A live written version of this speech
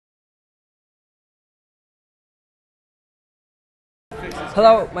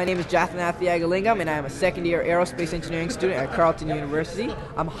Hello, my name is Jathan Athiagalingam and I am a second-year aerospace engineering student at Carleton University.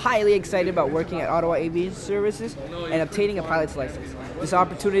 I'm highly excited about working at Ottawa Aviation Services and obtaining a pilot's license. This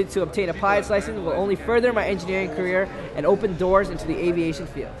opportunity to obtain a pilot's license will only further my engineering career and open doors into the aviation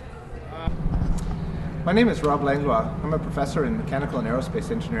field. My name is Rob Langlois. I'm a professor in mechanical and aerospace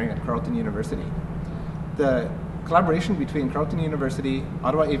engineering at Carleton University. The collaboration between Carleton University,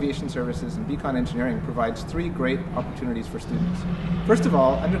 Ottawa Aviation Services, and Beacon Engineering provides three great opportunities for students. First of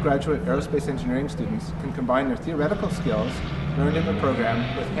all, undergraduate aerospace engineering students can combine their theoretical skills learned in the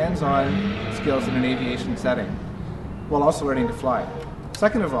program with hands-on skills in an aviation setting, while also learning to fly.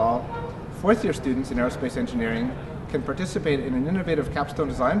 Second of all, fourth-year students in aerospace engineering can participate in an innovative capstone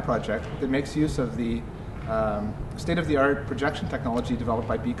design project that makes use of the state-of-the-art projection technology developed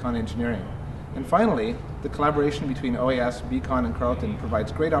by Beacon Engineering. And finally, the collaboration between OAS, Beacon, and Carleton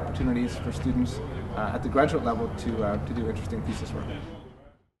provides great opportunities for students at the graduate level to do interesting thesis work.